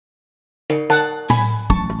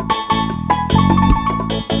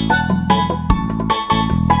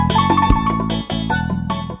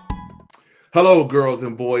Hello, girls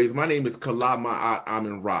and boys. My name is Kalama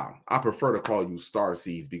Amunra. I prefer to call you star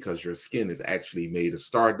seeds because your skin is actually made of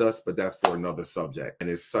stardust, but that's for another subject. And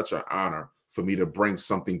it's such an honor for me to bring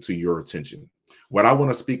something to your attention. What I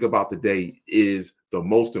want to speak about today is the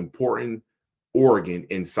most important organ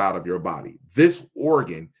inside of your body. This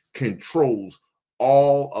organ controls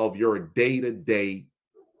all of your day-to-day,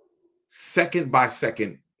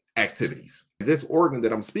 second-by-second activities. This organ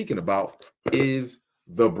that I'm speaking about is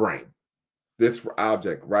the brain. This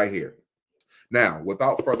object right here. Now,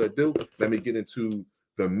 without further ado, let me get into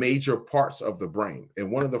the major parts of the brain.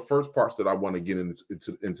 And one of the first parts that I want to get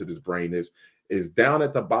into this brain is down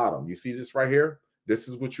at the bottom. You see this right here? This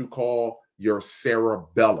is what you call your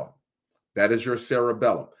cerebellum. That is your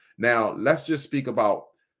cerebellum. Now, let's just speak about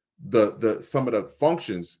some of the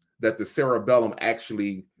functions that the cerebellum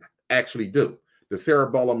actually do. The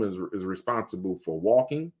cerebellum is responsible for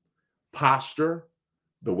walking, posture,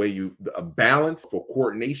 the way you balance, for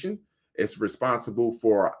coordination. It's responsible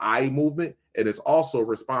for eye movement, and it's also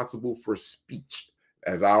responsible for speech.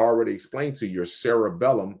 As I already explained to you, your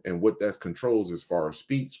cerebellum and what that controls as far as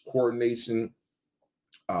speech, coordination,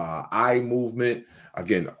 eye movement.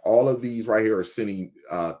 Again, all of these right here are sending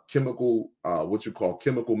what you call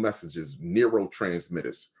chemical messages,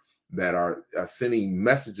 neurotransmitters, that are sending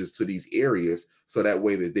messages to these areas so that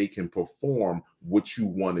way that they can perform what you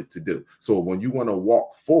want it to do. So when you want to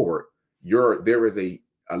walk forward, there is a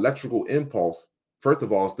electrical impulse. First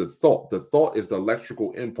of all, it's the thought. The thought is the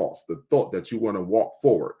electrical impulse, the thought that you want to walk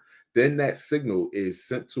forward. Then that signal is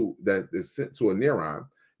sent to a neuron.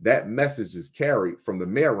 That message is carried from the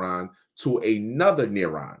neuron to another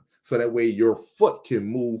neuron. So that way your foot can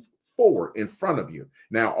move forward in front of you.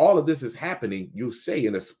 Now, all of this is happening, you say,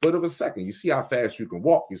 in a split of a second. You see how fast you can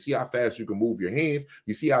walk. You see how fast you can move your hands.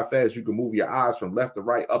 You see how fast you can move your eyes from left to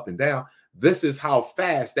right, up and down. This is how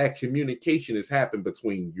fast that communication is happening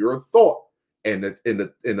between your thought and an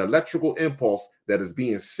electrical impulse that is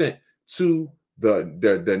being sent to the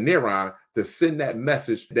neuron to send that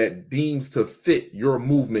message that deems to fit your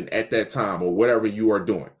movement at that time or whatever you are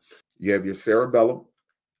doing. You have your cerebellum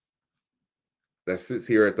that sits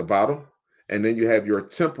here at the bottom, and then you have your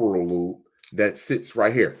temporal lobe that sits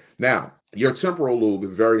right here. Now, your temporal lobe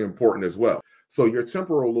is very important as well. So your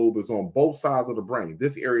temporal lobe is on both sides of the brain.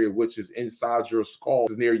 This area, which is inside your skull,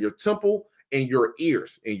 is near your temple and your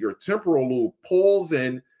ears. And your temporal lobe pulls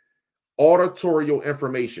in auditorial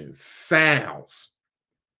information, sounds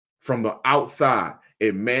from the outside.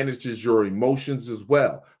 It manages your emotions as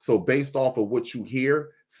well. So based off of what you hear,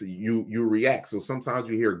 so you react. So sometimes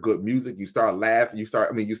you hear good music, you start laughing, you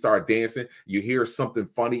start dancing, you hear something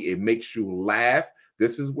funny, it makes you laugh.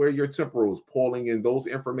 This is where your temporal is pulling in those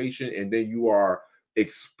information, and then you are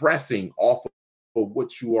expressing off of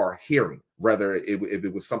what you are hearing. Whether if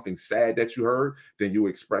it was something sad that you heard, then you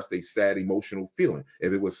expressed a sad emotional feeling.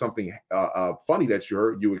 If it was something funny that you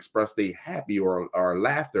heard, you expressed a happy or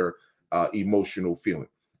laughter emotional feeling.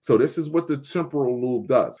 So this is what the temporal lobe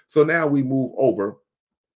does. So now we move over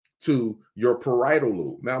to your parietal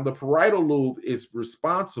lobe. Now, the parietal lobe is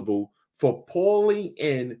responsible for pulling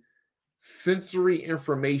in sensory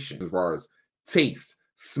information as far as taste,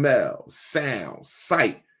 smell, sound,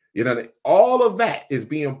 sight. All of that is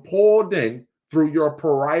being pulled in through your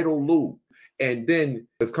parietal lobe. And then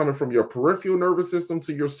it's coming from your peripheral nervous system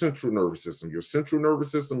to your central nervous system. Your central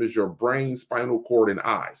nervous system is your brain, spinal cord, and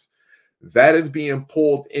eyes. That is being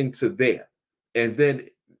pulled into there. And then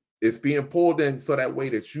it's being pulled in so that way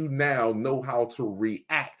that you now know how to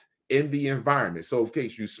react in the environment. So in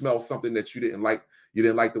case you smell something that you didn't like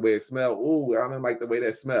the way it smelled. Oh, I didn't like the way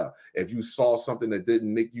that smelled. If you saw something that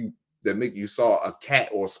you saw a cat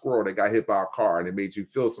or a squirrel that got hit by a car and it made you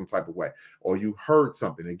feel some type of way, or you heard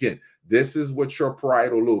something. Again, this is what your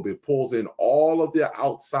parietal lobe, it pulls in all of the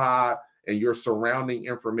outside and your surrounding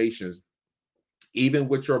information, even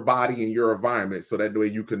with your body and your environment, so that way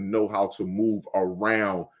you can know how to move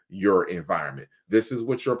around your environment. This is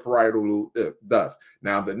what your parietal lobe does.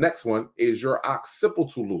 Now, the next one is your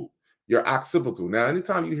occipital lobe. Your occipital. Now,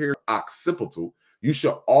 anytime you hear occipital, you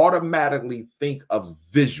should automatically think of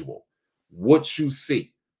visual, what you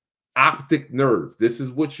see, optic nerve. This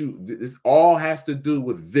all has to do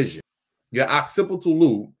with vision. Your occipital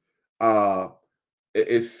lobe,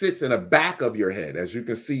 it sits in the back of your head. As you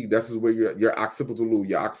can see, this is where your occipital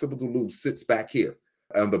lobe sits back here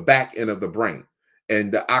on the back end of the brain. And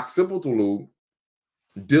the occipital lobe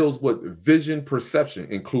deals with vision perception,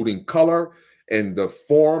 including color and the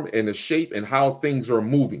form and the shape and how things are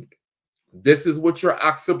moving. This is what your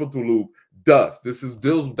occipital lobe does. This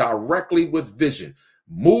deals directly with vision,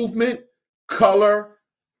 movement, color,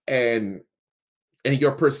 and and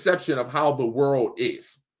your perception of how the world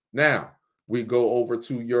is. Now, we go over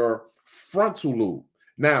to your frontal lobe.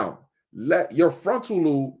 Now, let your frontal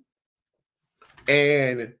lobe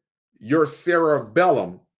and your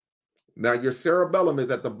cerebellum. Now, your cerebellum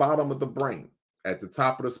is at the bottom of the brain, at the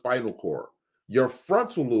top of the spinal cord. Your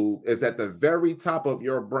frontal lobe is at the very top of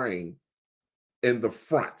your brain in the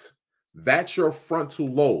front. That's your frontal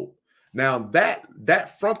lobe. Now,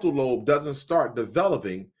 that frontal lobe doesn't start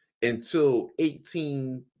developing until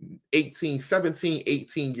 18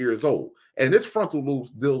 years old. And this frontal lobe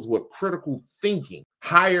deals with critical thinking,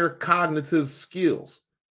 higher cognitive skills.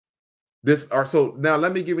 So now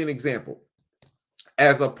let me give you an example.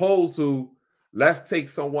 As opposed to, let's take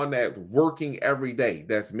someone that's working every day,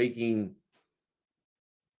 that's making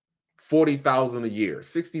 40,000 a year,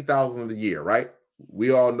 60,000 a year, right?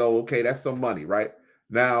 We all know, okay, that's some money, right?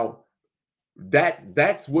 Now,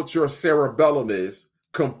 that's what your cerebellum is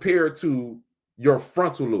compared to your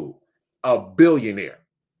frontal lobe, a billionaire.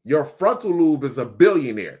 Your frontal lobe is a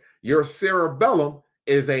billionaire. Your cerebellum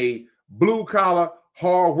is a blue collar,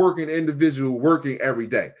 hard-working individual working every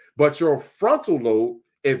day. But your frontal lobe,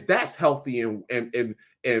 if that's healthy and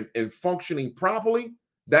functioning properly,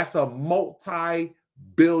 that's a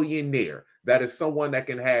multi-billionaire. That is someone that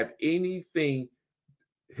can have anything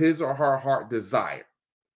his or her heart desire,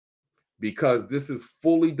 because this is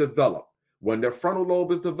fully developed. When the frontal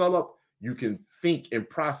lobe is developed, you can think and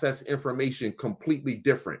process information completely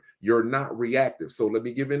different. You're not reactive. So let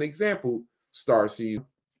me give you an example, Starseed.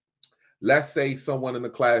 Let's say someone in the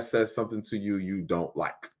class says something to you you don't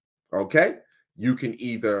like, okay? You can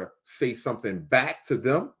either say something back to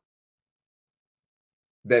them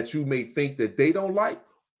that you may think that they don't like,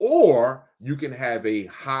 or you can have a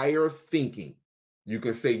higher thinking. You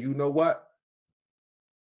can say, you know what?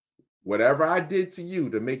 Whatever I did to you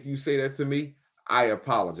to make you say that to me, I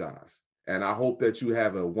apologize. And I hope that you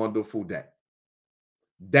have a wonderful day.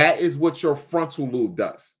 That is what your frontal lobe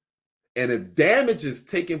does. And if damage is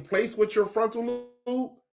taking place with your frontal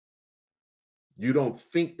lobe, you don't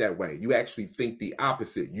think that way. You actually think the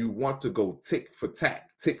opposite. You want to go tick for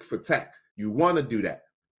tack, tick for tack. You want to do that.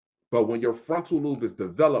 But when your frontal lobe is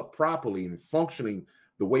developed properly and functioning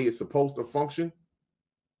the way it's supposed to function,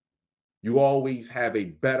 you always have a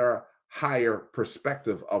better, higher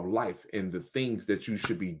perspective of life and the things that you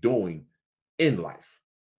should be doing in life.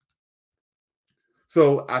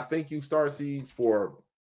 So I thank you, Starseeds, for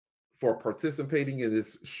participating in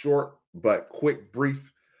this short but quick,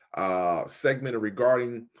 brief segment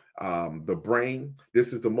regarding the brain.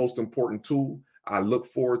 This is the most important tool. I look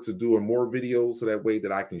forward to doing more videos so that way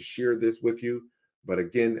that I can share this with you. But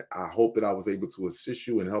again, I hope that I was able to assist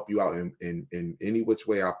you and help you out in any which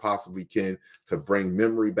way I possibly can, to bring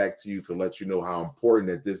memory back to you, to let you know how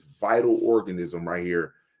important that this vital organism right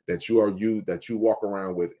here that you walk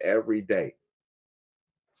around with every day,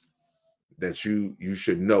 that you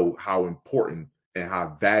should know how important and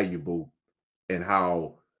how valuable and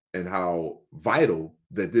how vital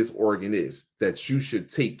that this organ is, that you should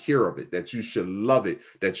take care of it, that you should love it,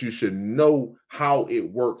 that you should know how it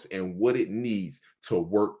works and what it needs to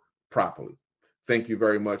work properly. Thank you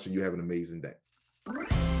very much, and you have an amazing day.